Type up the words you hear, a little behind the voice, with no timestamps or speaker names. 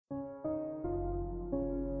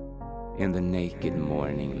in the naked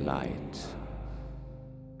morning light.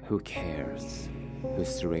 Who cares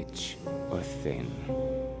who's rich or thin?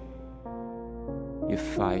 You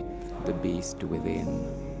fight the beast within.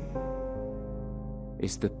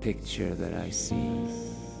 Is the picture that I see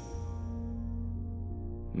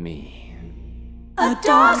me? A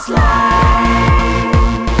dog's life.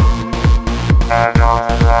 A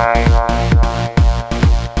dog's life.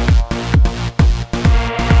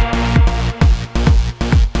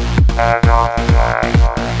 A dog's life.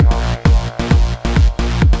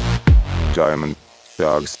 Diamond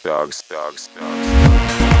Dogs, Dogs, Dogs, Dogs.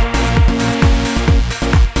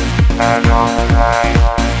 A dog's life.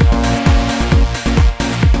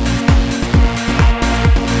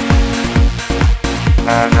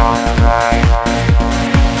 A dog's life.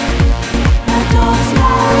 A dog's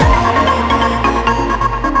life.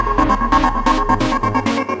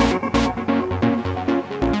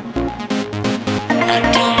 A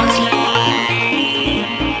dog's life.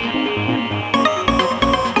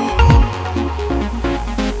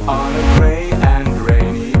 On a gray and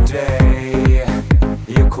rainy day,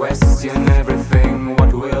 you question everything.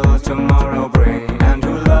 What will tomorrow bring? And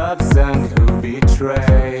who loves and who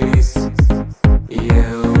betrays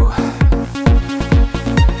you?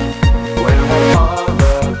 When have all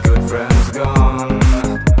the good friends gone?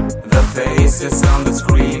 The faces on the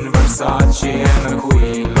screen, Versace and a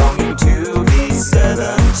queen, longing to be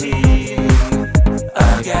 17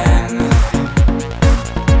 again.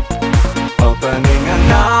 Opening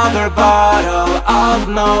another bottle of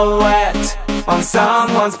Moet on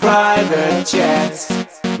someone's private jet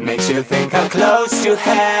makes you think, how close to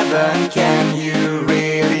heaven can you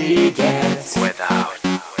really get without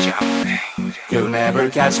jumping? You'll never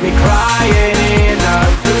catch me crying in a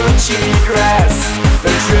Gucci dress.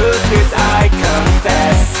 The truth is I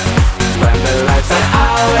confess, when the lights are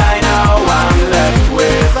out I know I'm left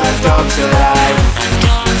with a dog's life.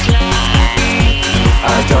 A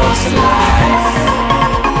dog's life.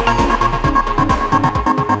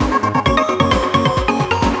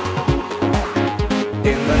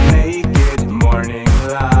 In the naked morning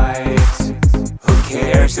light, who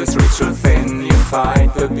cares who's rich or thin? You fight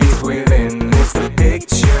the beast within. It's the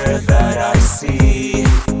picture that I see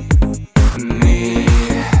me.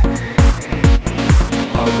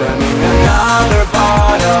 Opening another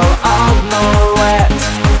bottle of Moet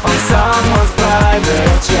on someone's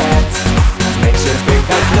private jet makes you think,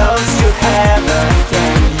 how close to heaven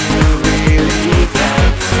can you really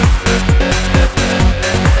get?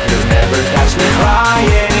 You'll never catch me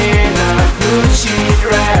crying in a Gucci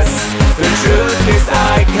dress. The truth is I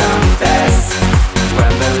confess,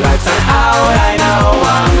 when the lights are out I know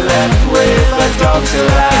I'm left with a dog's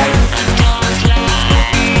life.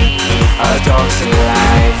 A dog's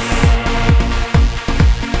life.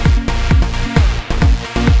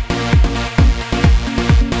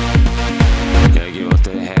 Jag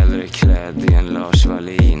gråter hellre klädd i en Lars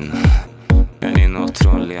Wallin än i något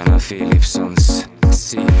från Lena Philipssons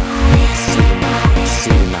symaskin, symaskin,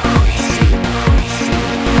 symaskin,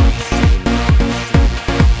 symaskin.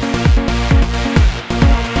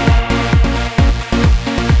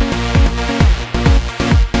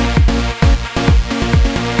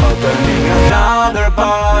 Opening another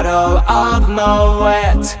bottle of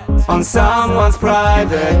Moet on someone's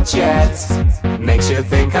private jet makes you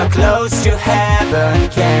think, how close to heaven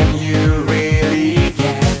can you really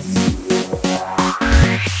get?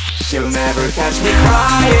 You'll never catch me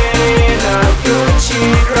crying in a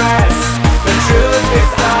Gucci dress.